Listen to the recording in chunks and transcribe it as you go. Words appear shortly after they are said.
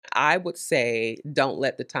I would say, don't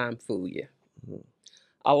let the time fool you. Mhm.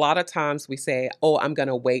 A lot of times we say, oh, I'm going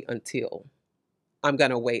to wait until. I'm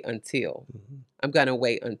going to wait until. Mhm. I'm going to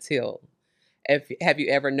wait until. Have you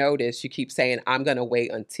ever noticed you keep saying, I'm going to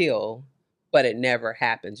wait until, but it never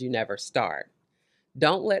happens. You never start.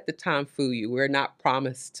 Don't let the time fool you. We're not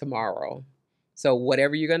promised tomorrow. So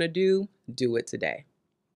whatever you're going to do it today.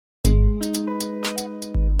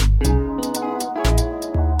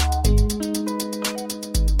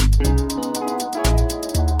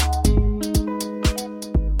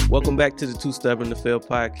 Welcome back to the Too Stubborn to Fail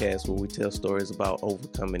podcast, where we tell stories about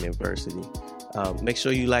overcoming adversity. Make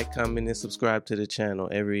sure you like, comment, and subscribe to the channel.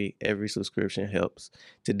 Every subscription helps.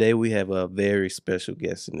 Today we have a very special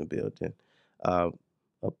guest in the building, a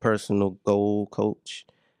personal goal coach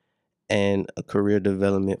and a career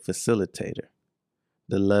development facilitator,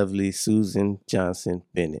 the lovely Susan Johnson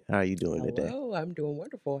Bennett. How are you doing today? Hello, I'm doing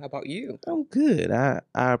wonderful. How about you? I'm good. I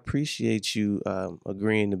appreciate you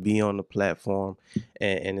agreeing to be on the platform,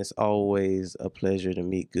 and it's always a pleasure to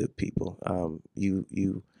meet good people.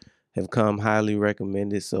 You have come highly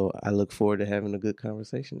recommended, so I look forward to having a good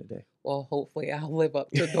conversation today. Well, hopefully I'll live up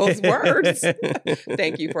to those words.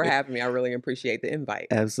 Thank you for having me. I really appreciate the invite.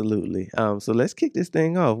 Absolutely. So let's kick this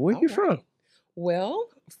thing off. Where you from? Well,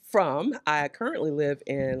 I currently live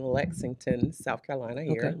in Lexington, South Carolina,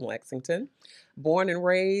 here in Lexington. Born and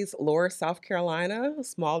raised Laura, South Carolina, a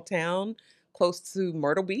small town close to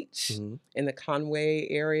Myrtle Beach in the Conway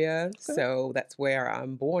area. Okay. So that's where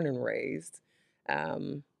I'm born and raised.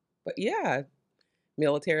 But yeah,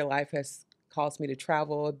 military life has caused me to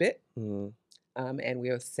travel a bit. And we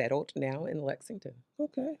are settled now in Lexington.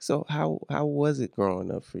 Okay. So how was it growing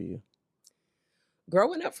up for you?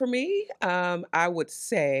 Growing up for me, I would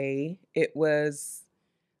say it was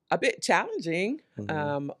a bit challenging.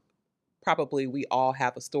 Probably we all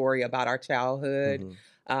have a story about our childhood.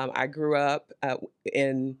 I grew up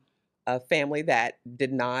in a family that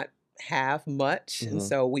did not have much, and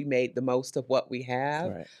so we made the most of what we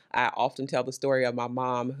have. Right. I often tell the story of my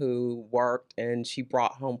mom who worked, and she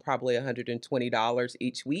brought home probably $120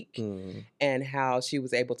 each week, and how she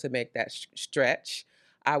was able to make that stretch.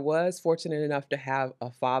 I was fortunate enough to have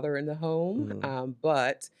a father in the home,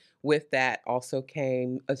 but with that also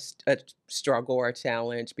came a struggle or a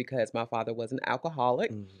challenge because my father was an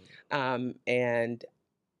alcoholic. And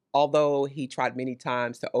although he tried many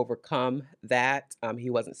times to overcome that,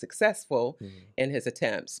 he wasn't successful in his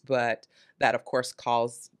attempts. But that, of course,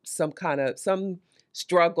 caused some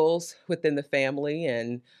struggles within the family.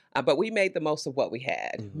 And but we made the most of what we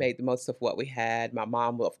had, My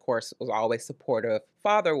mom, of course, was always supportive.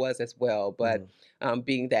 Father was as well. But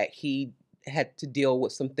being that he had to deal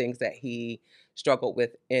with some things that he struggled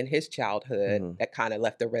with in his childhood, that kind of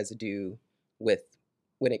left a residue with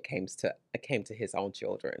when it came to his own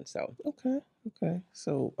children. So okay.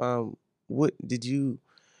 So what did you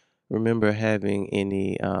remember having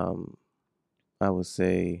any I would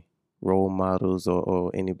say role models or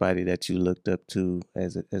anybody that you looked up to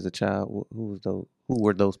as a child? Who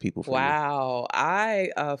were those people for you? Wow. I,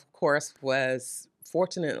 of course, was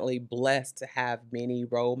fortunately blessed to have many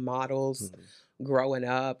role models growing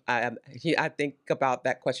up. I think about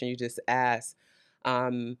that question you just asked.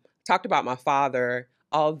 Talked about my father.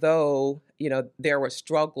 Although, there were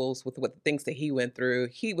struggles with the things that he went through,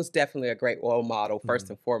 he was definitely a great role model, first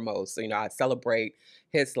and foremost. So, I celebrate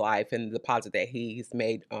his life and the deposit that he's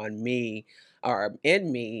made on me or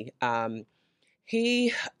in me.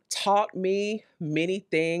 He taught me many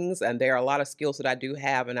things, and there are a lot of skills that I do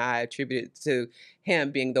have, and I attribute it to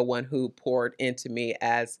him being the one who poured into me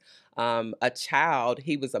as a child.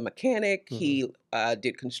 He was a mechanic. He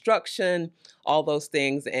did construction, all those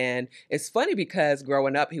things. And it's funny because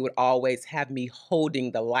growing up, he would always have me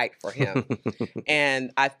holding the light for him.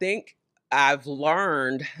 And I think I've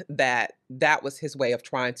learned that was his way of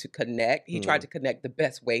trying to connect. He tried to connect the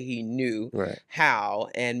best way he knew how.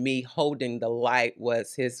 And me holding the light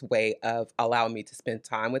was his way of allowing me to spend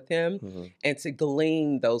time with him and to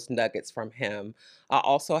glean those nuggets from him. I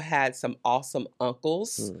also had some awesome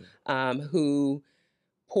uncles who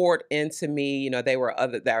poured into me. They were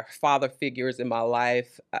their father figures in my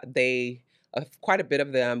life. Quite a bit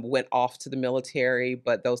of them went off to the military,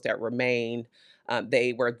 but those that remained,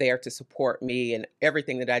 they were there to support me and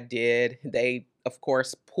everything that I did. They, of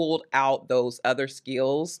course, pulled out those other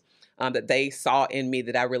skills that they saw in me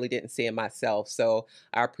that I really didn't see in myself. So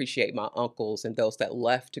I appreciate my uncles and those that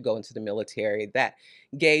left to go into the military. That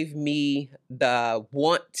gave me the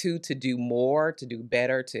want to do more, to do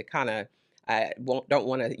better, to kind of, don't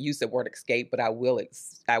want to use the word escape, but I will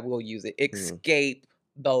use it. Escape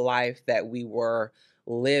the life that we were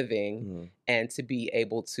living and to be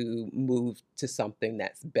able to move to something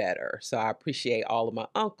that's better. So I appreciate all of my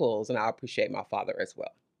uncles, and I appreciate my father as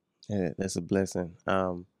well. Yeah, that's a blessing.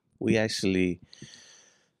 We actually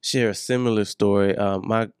share a similar story.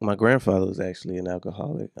 My grandfather was actually an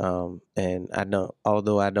alcoholic, and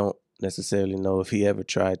although I don't necessarily know if he ever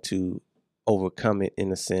tried to overcome it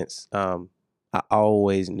in a sense, I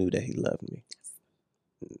always knew that he loved me.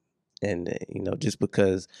 And just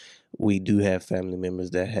because we do have family members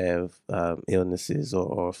that have illnesses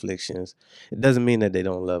or afflictions, it doesn't mean that they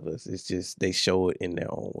don't love us. It's just they show it in their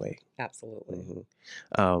own way. Absolutely.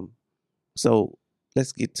 So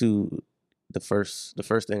let's get to the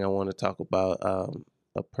first thing I want to talk about,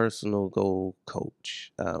 a personal goal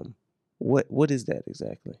coach. What is that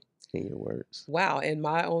exactly, in your words? Wow. In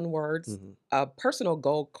my own words, a personal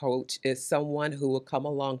goal coach is someone who will come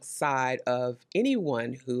alongside of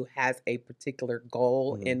anyone who has a particular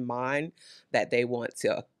goal in mind that they want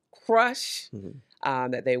to crush,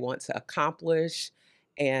 that they want to accomplish,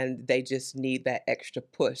 and they just need that extra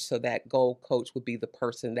push. So that goal coach would be the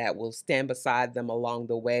person that will stand beside them along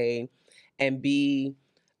the way and be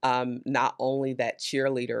not only that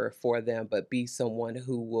cheerleader for them, but be someone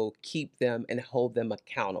who will keep them and hold them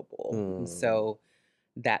accountable. And so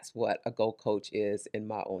that's what a goal coach is in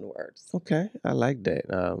my own words. Okay, I like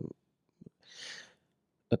that.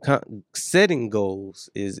 Setting goals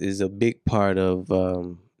is a big part of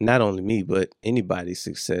not only me, but anybody's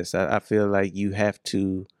success. I feel like you have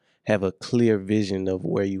to have a clear vision of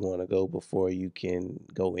where you want to go before you can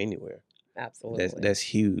go anywhere. Absolutely. That's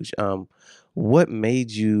huge. What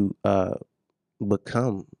made you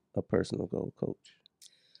become a personal goal coach?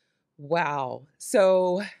 Wow.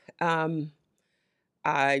 So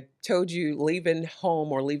I told you, leaving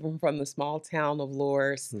home or leaving from the small town of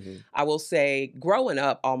Loris, I will say growing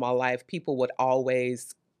up all my life, people would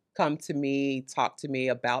always come to me, talk to me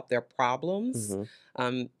about their problems.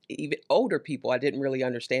 Even older people, I didn't really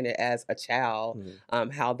understand it as a child,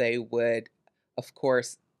 how they would, of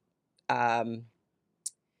course,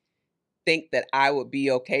 think that I would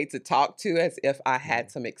be okay to talk to as if I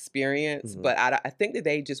had some experience, but I think that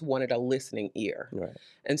they just wanted a listening ear. Right.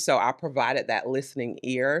 And so I provided that listening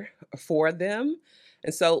ear for them.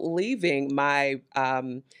 And so leaving my,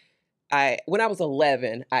 when I was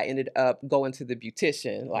 11, I ended up going to the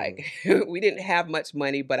beautician. Like we didn't have much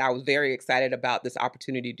money, but I was very excited about this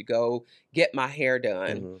opportunity to go get my hair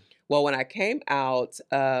done. Well, when I came out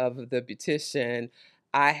of the beautician,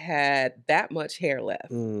 I had that much hair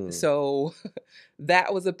left. So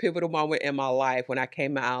that was a pivotal moment in my life when I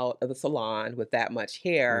came out of the salon with that much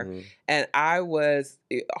hair. And I was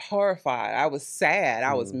horrified. I was sad.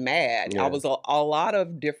 I was mad. Yeah. I was a lot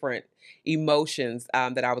of different emotions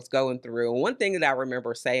that I was going through. And one thing that I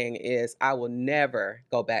remember saying is, I will never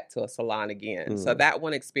go back to a salon again. So that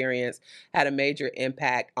one experience had a major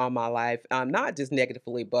impact on my life, not just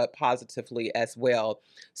negatively, but positively as well.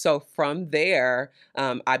 So from there,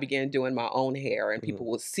 I began doing my own hair, and people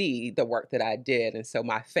would see the work that I did. And so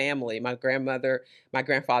my family, my grandmother, my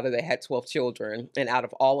grandfather, they had 12 children. And out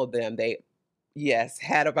of all of them, they,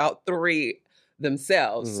 had about 3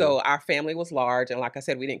 themselves. So our family was large. And like I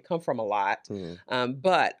said, we didn't come from a lot.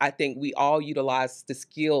 But I think we all utilized the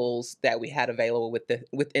skills that we had available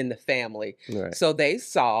within the family. Right. So they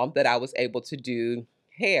saw that I was able to do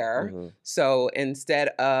hair. So instead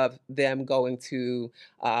of them going to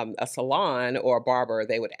a salon or a barber,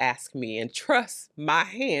 they would ask me and trust my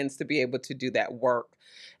hands to be able to do that work.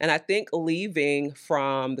 And I think leaving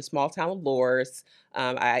from the small town of Loris,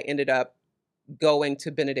 I ended up going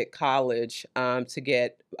to Benedict College to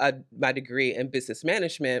get my degree in business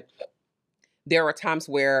management. There were times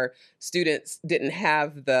where students didn't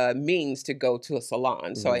have the means to go to a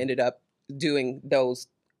salon. So I ended up doing those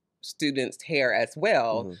students' hair as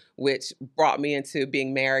well, which brought me into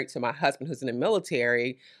being married to my husband who's in the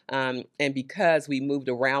military. And because we moved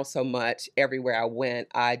around so much everywhere I went,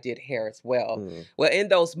 I did hair as well. Well, in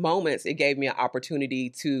those moments, it gave me an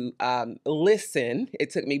opportunity to listen.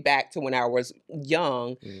 It took me back to when I was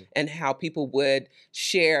young and how people would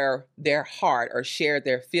share their heart or share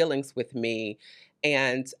their feelings with me.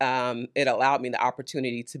 And it allowed me the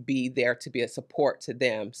opportunity to be there to be a support to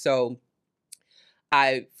them. So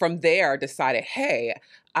I, from there, decided, hey,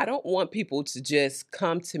 I don't want people to just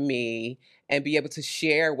come to me and be able to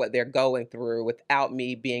share what they're going through without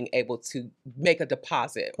me being able to make a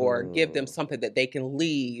deposit or give them something that they can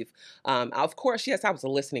leave. Of course, yes, I was a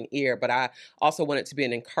listening ear, but I also wanted to be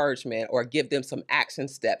an encouragement or give them some action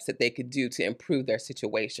steps that they could do to improve their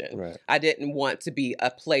situation. Right. I didn't want to be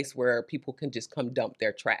a place where people can just come dump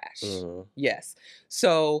their trash. Yes.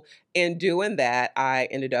 So in doing that, I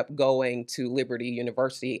ended up going to Liberty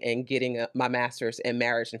University and getting my master's in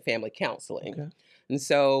marriage and family counseling. Okay. And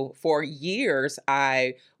so for years,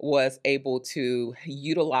 I was able to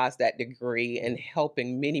utilize that degree in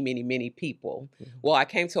helping many, many, many people. Well, I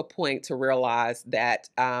came to a point to realize that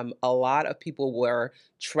a lot of people were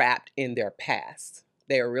trapped in their past.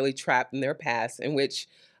 They were really trapped in their past, in which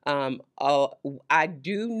I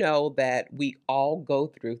do know that we all go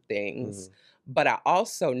through things, but I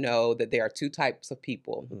also know that there are two types of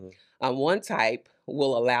people. One type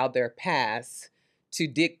will allow their past to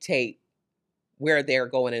dictate where they're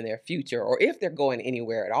going in their future, or if they're going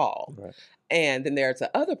anywhere at all. Right. And then there's the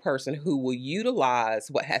other person who will utilize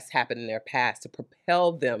what has happened in their past to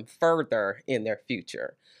propel them further in their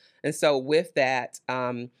future. And so with that,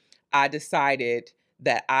 I decided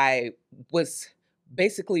that I was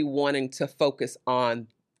basically wanting to focus on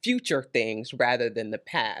future things rather than the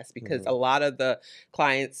past, because a lot of the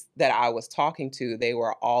clients that I was talking to, they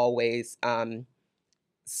were always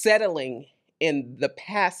settling in the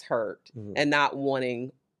past hurt and not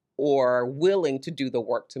wanting or willing to do the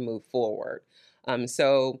work to move forward.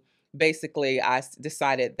 So basically, I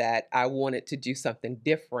decided that I wanted to do something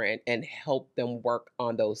different and help them work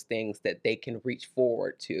on those things that they can reach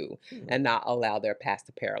forward to and not allow their past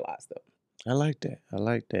to paralyze them. I like that. I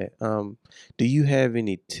like that. Do you have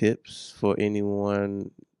any tips for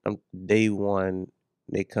anyone, day one,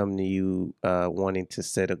 they come to you wanting to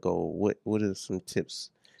set a goal? What are some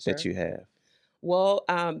tips that you have? Well,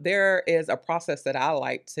 there is a process that I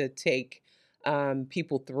like to take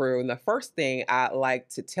people through. And the first thing I like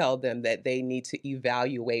to tell them that they need to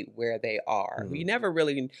evaluate where they are. You never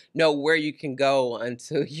really know where you can go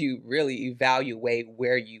until you really evaluate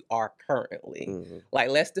where you are currently. Like,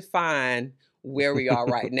 let's define where we are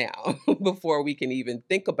right now before we can even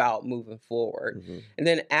think about moving forward. And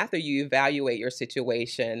then after you evaluate your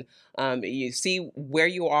situation, you see where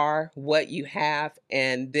you are, what you have,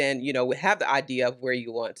 and then, have the idea of where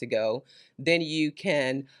you want to go. Then you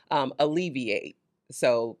can alleviate.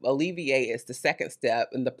 So alleviate is the second step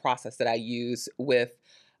in the process that I use with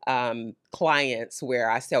clients,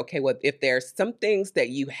 where I say, okay, well, if there's some things that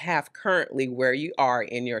you have currently where you are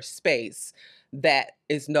in your space that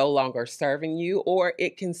is no longer serving you, or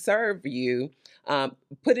it can serve you,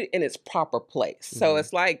 put it in its proper place. So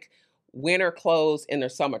it's like winter clothes in the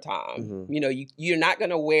summertime. You're not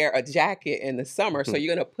going to wear a jacket in the summer, so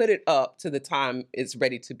you're going to put it up to the time it's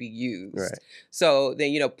ready to be used. Right. So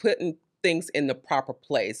then, putting things in the proper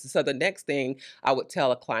place. So the next thing I would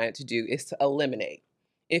tell a client to do is to eliminate.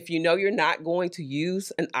 If you know you're not going to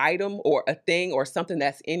use an item or a thing or something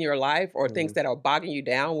that's in your life, or things that are bogging you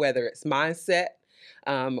down, whether it's mindset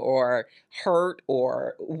or hurt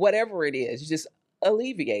or whatever it is, you just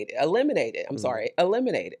eliminate it,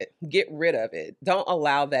 get rid of it. Don't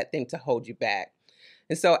allow that thing to hold you back.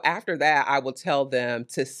 And so after that, I will tell them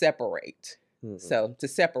to separate. So to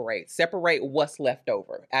separate what's left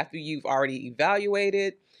over. After you've already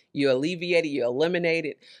evaluated, you alleviate it, you eliminate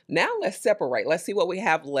it. Now let's separate. Let's see what we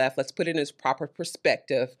have left. Let's put it in its proper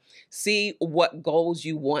perspective. See what goals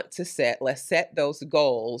you want to set. Let's set those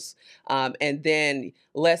goals. And then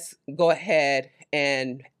let's go ahead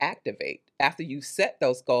and activate. After you set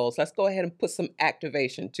those goals, let's go ahead and put some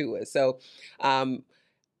activation to it. So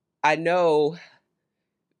I know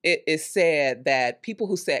it is said that people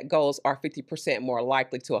who set goals are 50% more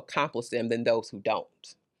likely to accomplish them than those who don't.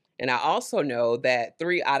 And I also know that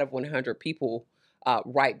 3 out of 100 people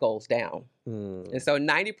write goals down. And so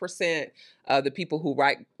 90% of the people who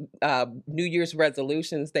write New Year's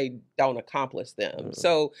resolutions, they don't accomplish them.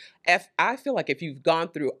 So I feel like if you've gone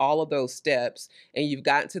through all of those steps and you've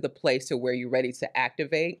gotten to the place to where you're ready to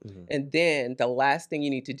activate, and then the last thing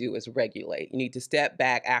you need to do is regulate. You need to step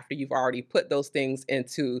back after you've already put those things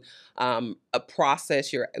into a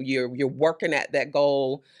process. You're working at that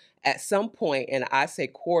goal. At some point, and I say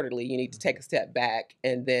quarterly, you need to take a step back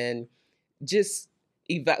and then just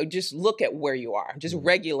look at where you are. Just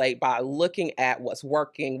regulate by looking at what's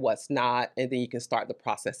working, what's not, and then you can start the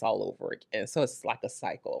process all over again. So it's like a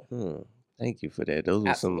cycle. Thank you for that. Those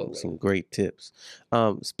are some great tips.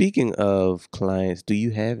 Speaking of clients, do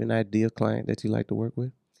you have an ideal client that you like to work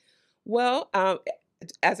with? Well,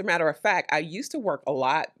 as a matter of fact, I used to work a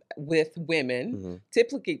lot with women, Mm-hmm.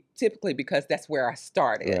 typically because that's where I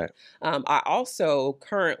started. Right. I also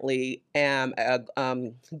currently am a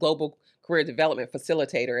global career development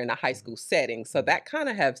facilitator in a high school setting. So that kind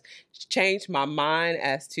of has changed my mind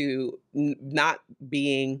as to not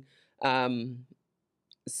being like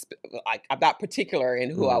I'm not particular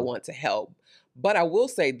in who I Mm-hmm. want to help. But I will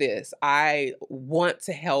say this, I want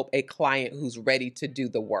to help a client who's ready to do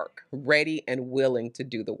the work, ready and willing to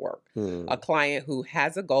do the work. A client who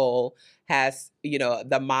has a goal, has,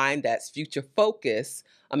 the mind that's future focused,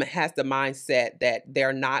 has the mindset that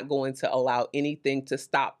they're not going to allow anything to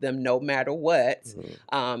stop them no matter what.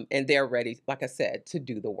 Mm-hmm. And they're ready, like I said, to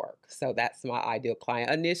do the work. So that's my ideal client.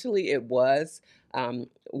 Initially, it was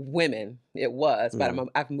women. It was, but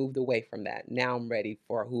I've moved away from that. Now I'm ready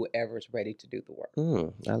for whoever's ready to do the work.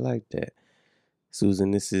 I like that.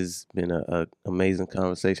 Susan, this has been a amazing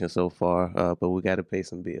conversation so far, but we got to pay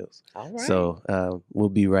some bills. All right. So we'll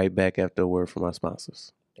be right back after a word from our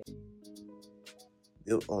sponsors.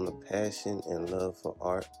 Built on a passion and love for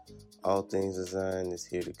art, All Things Design is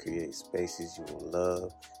here to create spaces you will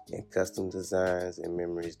love and custom designs and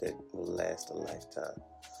memories that will last a lifetime.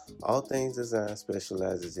 All Things Design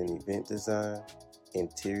specializes in event design,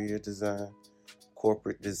 interior design,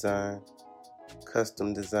 corporate design,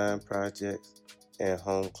 custom design projects, and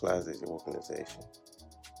home closet organization.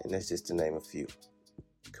 And that's just to name a few.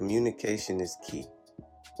 Communication is key.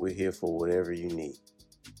 We're here for whatever you need.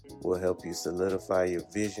 We'll help you solidify your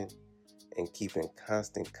vision and keep in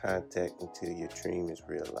constant contact until your dream is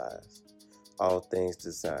realized. All Things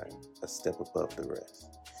Design, a step above the rest.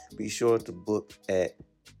 Be sure to book at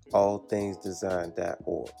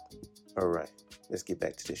allthingsdesign.org. All right, let's get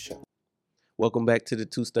back to the show. Welcome back to the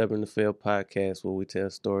Too Stubborn to Fail podcast, where we tell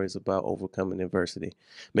stories about overcoming adversity.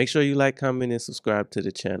 Make sure you like, comment, and subscribe to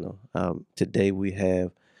the channel. Today we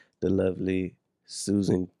have the lovely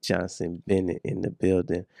Susan Johnson Bennett in the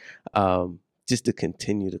building. Just to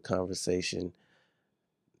continue the conversation,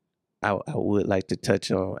 I would like to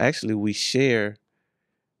touch on, actually, we share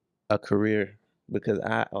a career because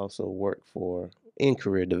I also work in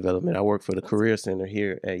career development. I work for the Career Center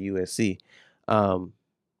here at USC.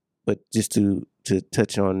 But just to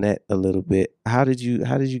touch on that a little bit, how did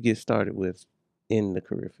you get started in the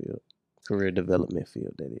career development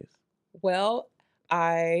field, that is? Well,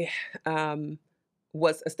 I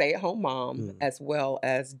was a stay-at-home mom as well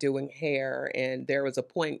as doing hair, and there was a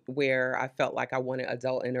point where I felt like I wanted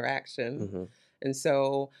adult interaction, and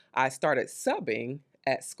so I started subbing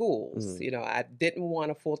at schools. I didn't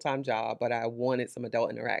want a full-time job, but I wanted some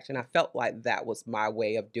adult interaction. I felt like that was my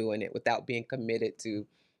way of doing it without being committed to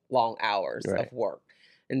long hours of work.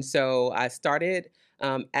 And so I started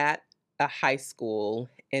at a high school,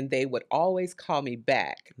 and they would always call me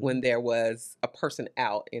back when there was a person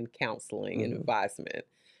out in counseling and advisement.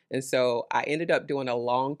 And so I ended up doing a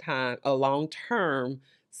long-term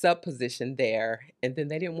sub position there, and then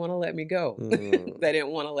they didn't want to let me go. They didn't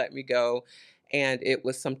want to let me go. And it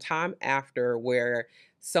was some time after where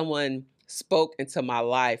someone spoke into my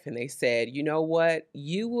life and they said, you know what,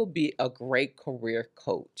 you will be a great career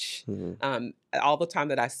coach. All the time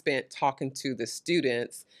that I spent talking to the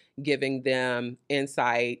students, giving them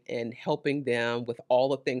insight and helping them with all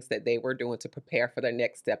the things that they were doing to prepare for their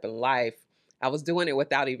next step in life, I was doing it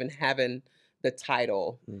without even having the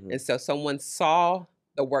title. And so someone saw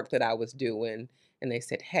the work that I was doing and they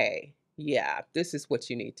said, hey, yeah, this is what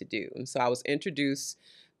you need to do. And so I was introduced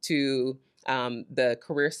to the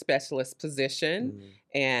career specialist position.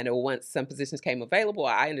 And once some positions came available,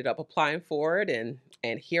 I ended up applying for it. And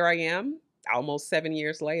here I am almost 7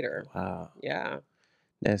 years later. Wow. Yeah.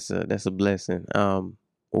 That's a blessing.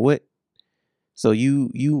 So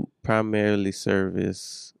you primarily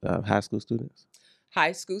service high school students?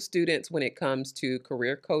 High school students when it comes to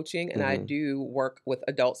career coaching, and I do work with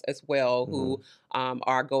adults as well who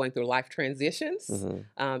are going through life transitions,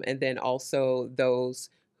 and then also those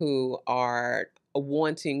who are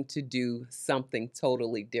wanting to do something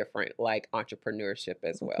totally different, like entrepreneurship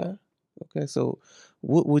as well. Okay. So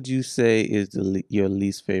what would you say is your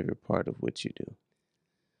least favorite part of what you do?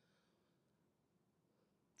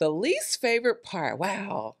 The least favorite part,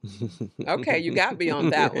 wow. Okay, you got me on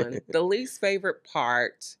that one. The least favorite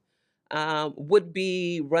part would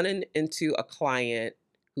be running into a client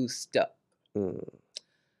who's stuck, who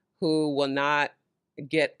will not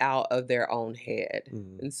get out of their own head.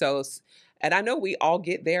 And I know we all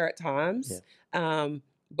get there at times,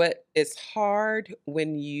 but it's hard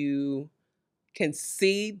when you can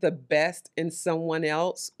see the best in someone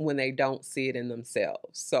else when they don't see it in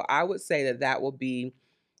themselves. So I would say that will be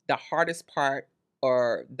the hardest part,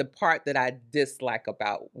 or the part that I dislike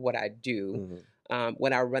about what I do.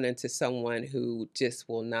 when I run into someone who just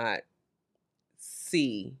will not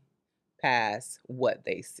see past what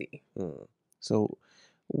they see. So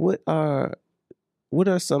what are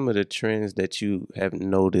some of the trends that you have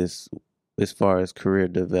noticed as far as career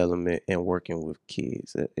development and working with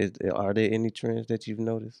kids? Are there any trends that you've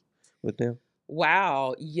noticed with them?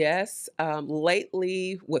 Wow, yes.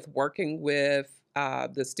 Lately, with working with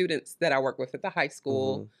the students that I work with at the high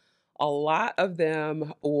school, a lot of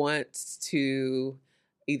them want to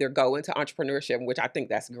either go into entrepreneurship, which I think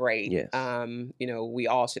that's great. Yes. We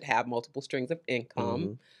all should have multiple streams of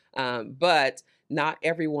income, Mm-hmm. but not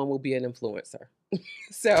everyone will be an influencer.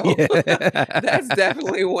 So that's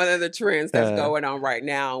definitely one of the trends that's going on right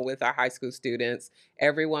now with our high school students.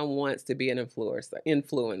 Everyone wants to be an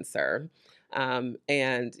influencer.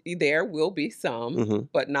 And there will be some,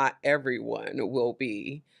 but not everyone will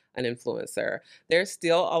be an influencer. There's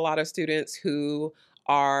still a lot of students who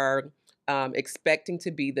are expecting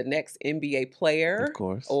to be the next NBA player, of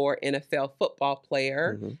course, or NFL football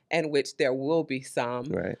player, and which there will be some.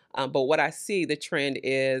 Right. But what I see, the trend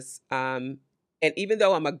is, and even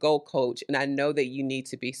though I'm a goal coach and I know that you need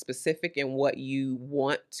to be specific in what you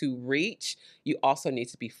want to reach, you also need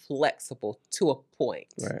to be flexible to a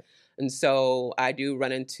point. Right. And so I do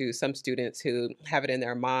run into some students who have it in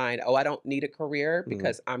their mind, I don't need a career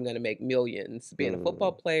because I'm going to make millions being a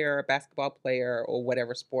football player, a basketball player, or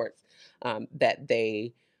whatever sports that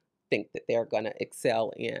they think that they're going to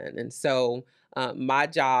excel in. And so my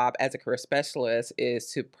job as a career specialist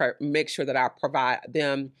is to make sure that I provide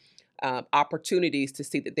them opportunities to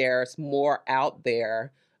see that there's more out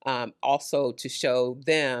there, also to show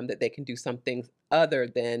them that they can do some things other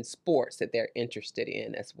than sports that they're interested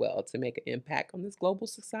in as well, to make an impact on this global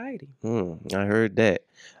society. I heard that.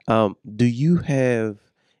 Do you have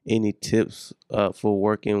any tips for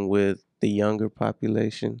working with the younger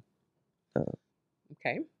population?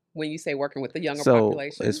 Okay. When you say working with the younger So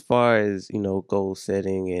population? as far as, goal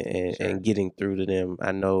setting Sure. and getting through to them,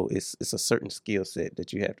 I know it's a certain skill set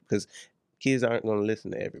that you have, because kids aren't going to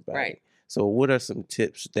listen to everybody. Right. So what are some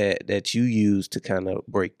tips that you use to kind of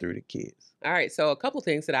break through the kids? All right. So a couple of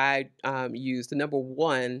things that I use. The number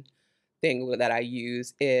one thing that I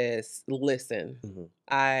use is listen.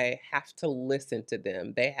 I have to listen to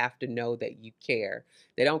them. They have to know that you care.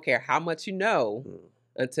 They don't care how much you know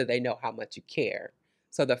until they know how much you care.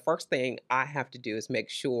 So the first thing I have to do is make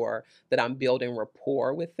sure that I'm building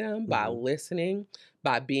rapport with them by listening,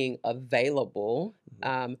 by being available,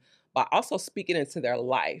 by also speaking into their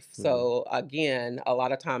life. So again, a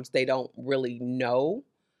lot of times they don't really know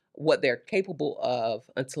what they're capable of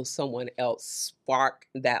until someone else spark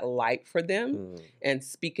that light for them and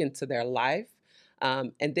speak into their life.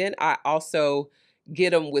 And then I also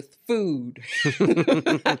get them with food.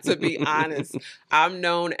 To be honest, I'm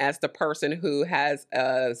known as the person who has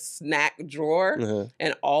a snack drawer,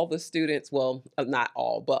 and all the students, well, not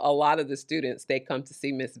all, but a lot of the students, they come to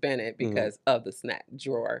see Miss Bennett because of the snack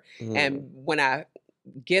drawer. And when I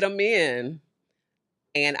get them in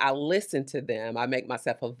and I listen to them, I make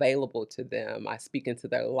myself available to them, I speak into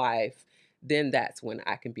their life, then that's when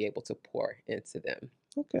I can be able to pour into them.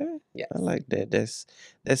 Okay. Yes. I like that.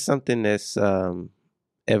 That's something that's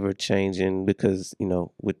ever changing, because,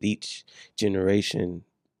 with each generation,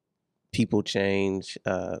 people change,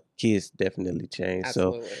 kids definitely change.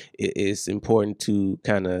 Absolutely. So it's important to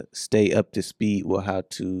kind of stay up to speed with how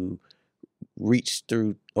to reach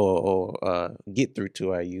through or get through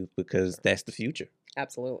to our youth, because that's the future.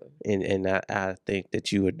 Absolutely. And I think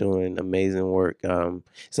that you are doing amazing work.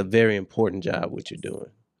 It's a very important job what you're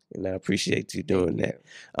doing, and I appreciate you doing that.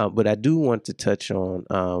 But I do want to touch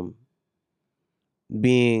on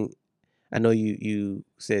being. I know you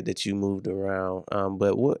said that you moved around,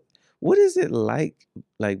 but what is it like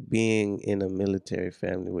being in a military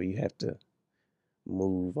family where you have to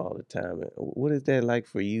move all the time? What is that like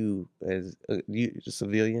for you as a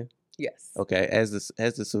civilian? Yes. Okay, as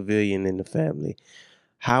a civilian in the family,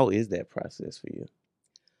 how is that process for you?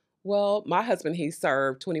 Well, my husband, he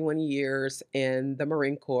served 21 years in the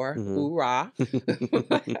Marine Corps. Hoorah.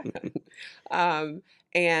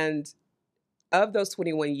 And of those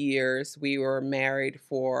 21 years, we were married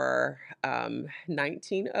for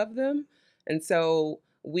 19 of them. And so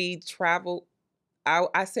we traveled,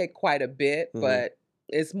 I say quite a bit, but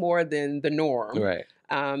it's more than the norm. Right.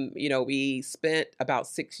 We spent about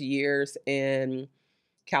 6 years in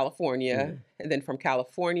California. And then from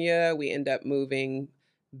California, we ended up moving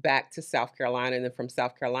back to South Carolina. And then from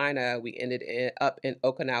South Carolina, we ended up in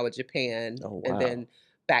Okinawa, Japan. Oh, wow. And then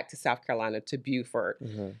back to South Carolina to Beaufort.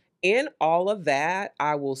 In all of that,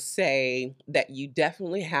 I will say that you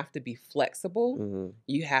definitely have to be flexible. Mm-hmm.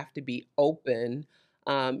 You have to be open.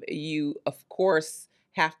 You, of course,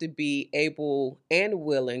 have to be able and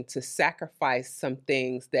willing to sacrifice some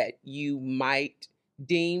things that you might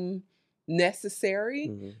deem necessary,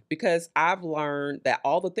 Mm-hmm. because I've learned that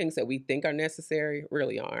all the things that we think are necessary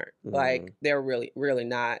really aren't. Mm-hmm. Like, they're really, really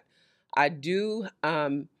not. I do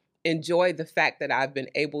enjoy the fact that I've been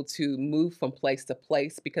able to move from place to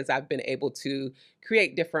place, because I've been able to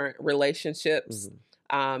create different relationships.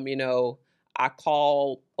 You know, I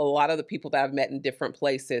call a lot of the people that I've met in different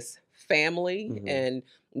places family, Mm-hmm. and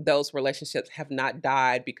those relationships have not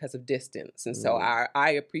died because of distance. And so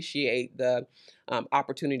I appreciate the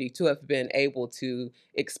opportunity to have been able to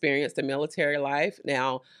experience the military life.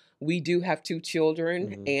 Now, we do have 2 children,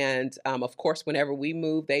 Mm-hmm. and of course, whenever we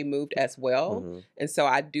moved, they moved as well. Mm-hmm. And so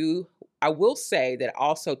I will say that it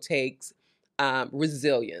also takes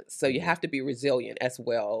resilience. So you Mm-hmm. have to be resilient as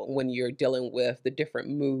well when you're dealing with the different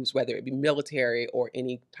moves, whether it be military or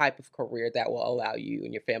any type of career that will allow you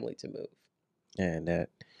and your family to move. And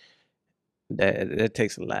that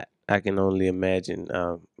takes a lot. I can only imagine.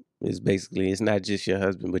 It's not just your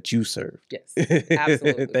husband, but you served. Yes,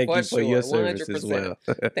 absolutely. Thank you for your service 100%. as well.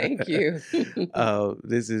 Thank you.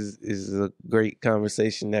 This is a great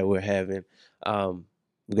conversation that we're having.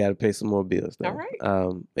 We got to pay some more bills, though. All right.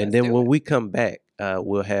 And Let's then do when it. we come back,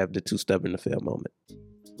 we'll have the Too Stubborn to Fail moment.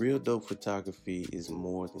 Real dope photography is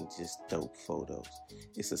more than just dope photos.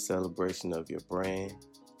 It's a celebration of your brand,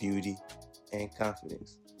 beauty, and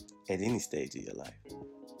confidence at any stage of your life.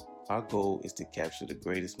 Our goal is to capture the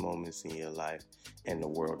greatest moments in your life and the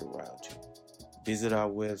world around you. Visit our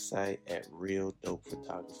website at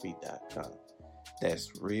realdopephotography.com. That's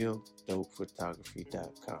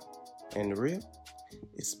realdopephotography.com. And the real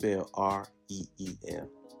is spelled R-E-E-L.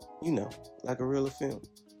 You know, like a reel of film.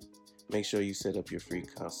 Make sure you set up your free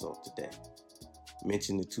consult today.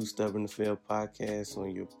 Mention the Too Stubborn to Fail podcast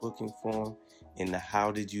on your booking form in the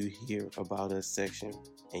How Did You Hear About Us section,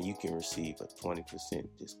 and you can receive a 20%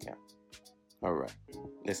 discount. All right,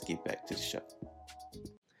 let's get back to the show.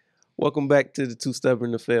 Welcome back to the Too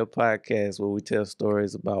Stubborn to Fail podcast, where we tell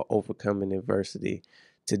stories about overcoming adversity.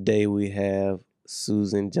 Today we have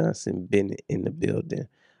Susan Johnson Bennett in the building.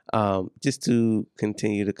 Just to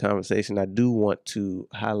continue the conversation, I do want to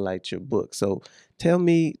highlight your book. So tell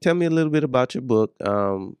me a little bit about your book,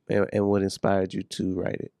 and what inspired you to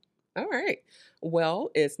write it. All right. Well,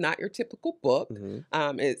 it's not your typical book.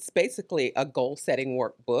 Mm-hmm. It's basically a goal-setting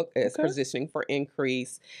workbook. It's Okay. Positioning for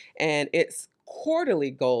Increase, and it's quarterly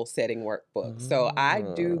goal-setting workbook. So I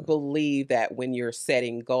do believe that when you're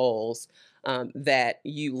setting goals, that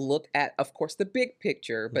you look at, of course, the big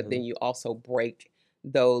picture, but then you also break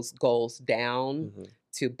those goals down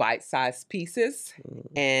to bite-sized pieces,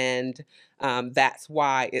 and that's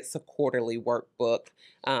why it's a quarterly workbook.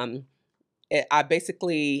 I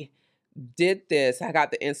basically did this. I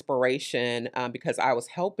got the inspiration because I was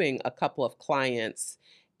helping a couple of clients,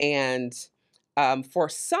 and for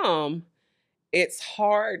some, it's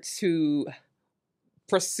hard to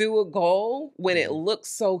pursue a goal when it looks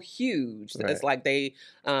so huge. Right. It's like they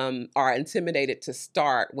are intimidated to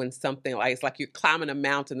start when something like, it's like you're climbing a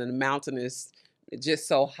mountain and the mountain is just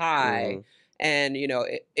so high. And, you know,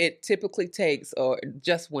 it typically takes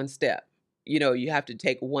just one step. You know, you have to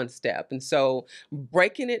take one step. And so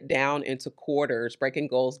breaking it down into quarters, breaking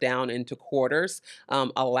goals down into quarters,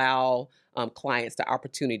 allow clients the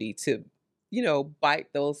opportunity to, you know,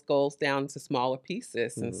 bite those goals down into smaller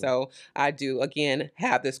pieces. And so I do, again,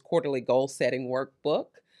 have this quarterly goal setting workbook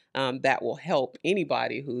that will help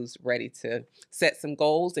anybody who's ready to set some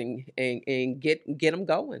goals and get them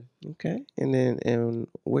going. Okay. And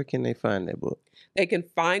where can they find that book? They can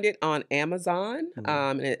find it on Amazon.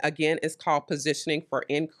 And again, it's called Positioning for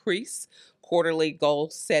Increase, Quarterly Goal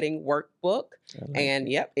Setting Workbook. And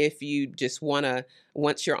yep, if you just want to,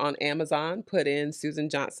 once you're on Amazon, put in Susan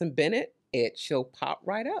Johnson Bennett, it shall pop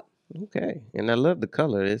right up. Okay. And I love the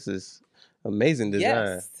color. This is amazing design.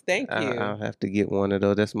 Yes, thank you. I'll have to get one of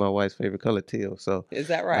those. That's my wife's favorite color, teal. So is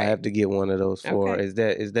that right? I have to get one of those for her.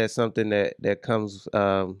 Okay. Is that something that comes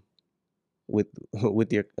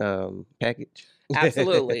with your package?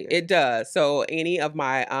 Absolutely, it does. So any of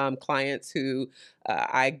my clients who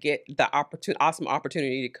I get the awesome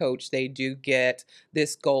opportunity to coach, they do get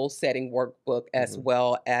this goal setting workbook as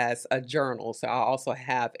well as a journal. So I also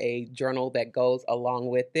have a journal that goes along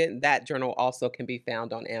with it. And that journal also can be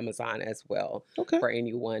found on Amazon as well for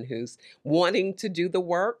anyone who's wanting to do the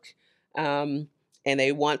work. And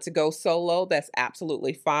they want to go solo, that's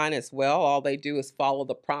absolutely fine as well. All they do is follow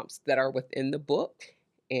the prompts that are within the book,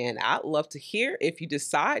 And I'd love to hear if you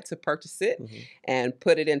decide to purchase it Mhm. and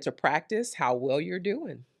put it into practice, how well you're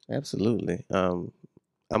doing. Absolutely.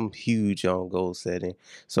 I'm huge on goal setting,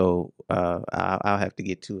 so I'll have to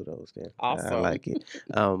get 2 of those then. I Awesome. like it.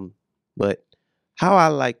 But how I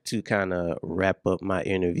like to kind of wrap up my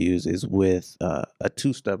interviews is with a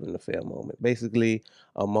too stubborn to fail moment. Basically,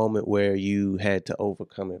 a moment where you had to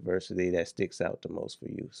overcome adversity that sticks out the most for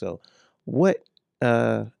you. So, what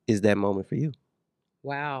is that moment for you?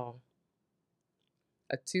 Wow.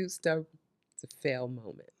 A two step to fail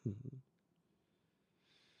moment. Mhm.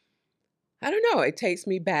 I don't know. It takes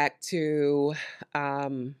me back to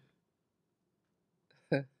um,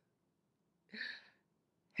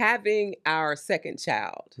 having our second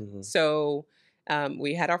child. Mhm. So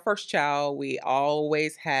we had our first child. We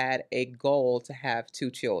always had a goal to have two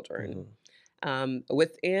children. Mhm.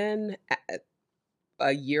 Within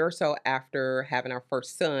a year or so after having our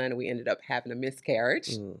first son, we ended up having a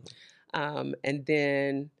miscarriage. Mhm. And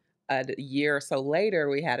then a year or so later,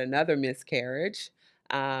 we had another miscarriage.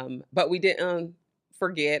 But we didn't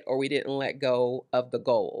forget or we didn't let go of the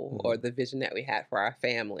goal or Mhm. the vision that we had for our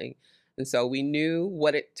family. And so we knew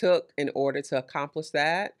what it took in order to accomplish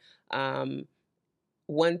that. Um,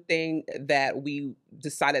 One thing that we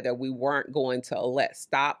decided that we weren't going to let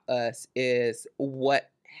stop us is what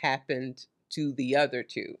happened to the other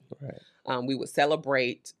two. Right. We would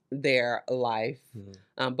celebrate their life,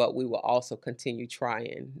 Mhm. but we will also continue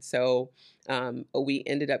trying. So we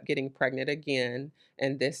ended up getting pregnant again,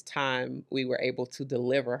 and this time we were able to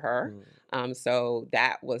deliver her. Mhm. So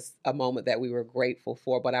that was a moment that we were grateful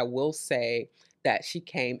for. But I will say that she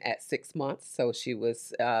came at 6 months. So she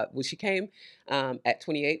came at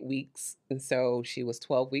 28 weeks. And so she was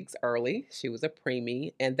 12 weeks early. She was a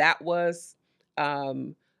preemie. And that was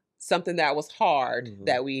um, something that was hard Mhm.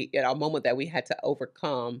 that a moment that we had to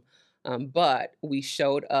overcome. But we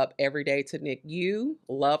showed up every day to NICU,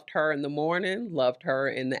 loved her in the morning, loved her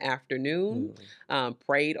in the afternoon, Mhm.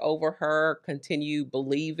 prayed over her, continued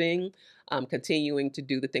believing, continuing to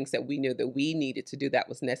do the things that we knew that we needed to do that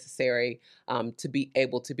was necessary to be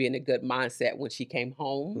able to be in a good mindset when she came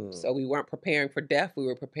home. Mhm. So we weren't preparing for death, we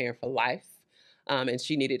were preparing for life. And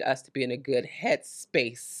she needed us to be in a good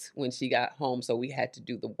headspace when she got home. So we had to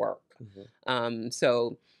do the work. Mhm.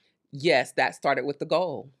 So, yes, that started with the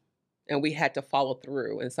goal. And we had to follow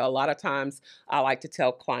through. And so, a lot of times, I like to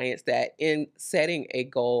tell clients that in setting a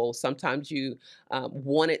goal, sometimes you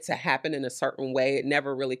want it to happen in a certain way. It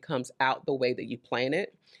never really comes out the way that you plan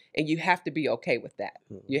it. And you have to be okay with that.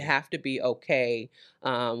 You Mhm. have to be okay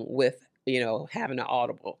with, having an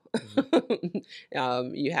audible.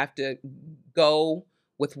 Mhm. You have to go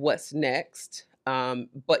with what's next,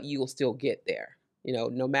 but you will still get there.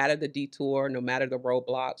 No matter the detour, no matter the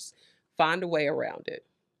roadblocks, find a way around it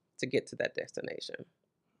to get to that destination.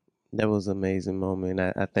 That was an amazing moment.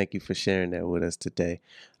 I thank you for sharing that with us today.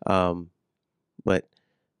 Um, but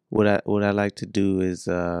what I like to do is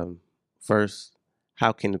first,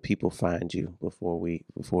 how can the people find you before we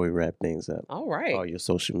wrap things up? All right. All your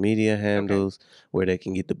social media Okay. handles, where they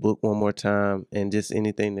can get the book one more time, and just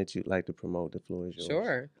anything that you'd like to promote. The floor is yours.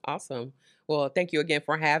 Sure. Awesome. Well, thank you again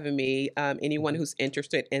for having me. Anyone Mhm. who's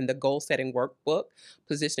interested in the goal setting workbook,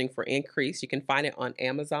 Positioning for Increase, you can find it on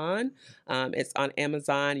Amazon. It's on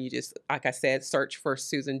Amazon. You just, like I said, search for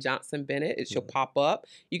Susan Johnson Bennett. It should Mhm. pop up.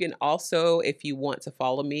 You can also, if you want to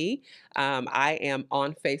follow me, I am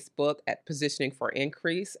on Facebook at Positioning for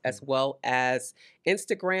Increase, as Mhm. well as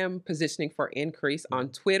Instagram, Positioning for Increase, on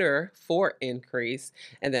Mhm. Twitter for Increase.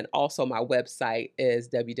 And then also my website is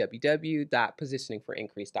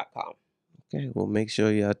www.positioningforincrease.com. Okay, well, make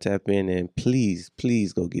sure y'all tap in and please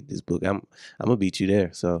go get this book. I'm gonna beat you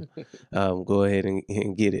there, so go ahead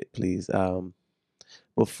and get it, please.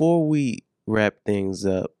 Before we wrap things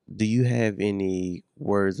up, do you have any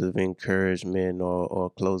words of encouragement or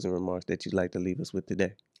closing remarks that you'd like to leave us with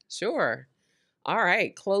today? Sure. All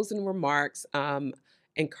right. Closing remarks.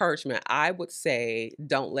 Encouragement. I would say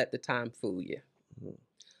don't let the time fool you. Mhm.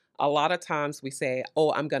 A lot of times we say,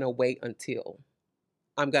 oh, I'm going to wait until.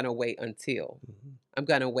 I'm going to wait until. Mhm. I'm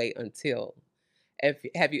going to wait until.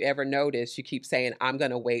 Have you ever noticed you keep saying, I'm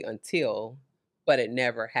going to wait until, but it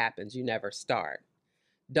never happens? You never start.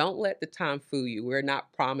 Don't let the time fool you. We're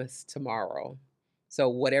not promised tomorrow. So,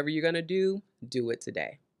 whatever you're going to do it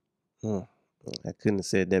today. Mm. I couldn't have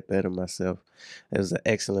said that better myself. It was an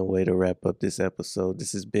excellent way to wrap up this episode.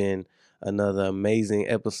 This has been another amazing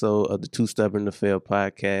episode of the Too Stubborn to Fail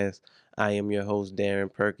podcast. I am your host,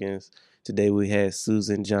 Darren Perkins. Today we had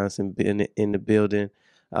Susan Johnson Bennett in the building.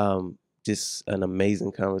 Just an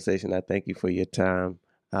amazing conversation. I thank you for your time.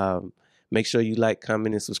 Um, Make sure you like,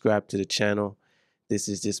 comment, and subscribe to the channel. This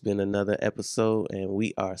has just been another episode, and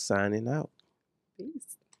we are signing out.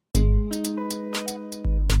 Peace.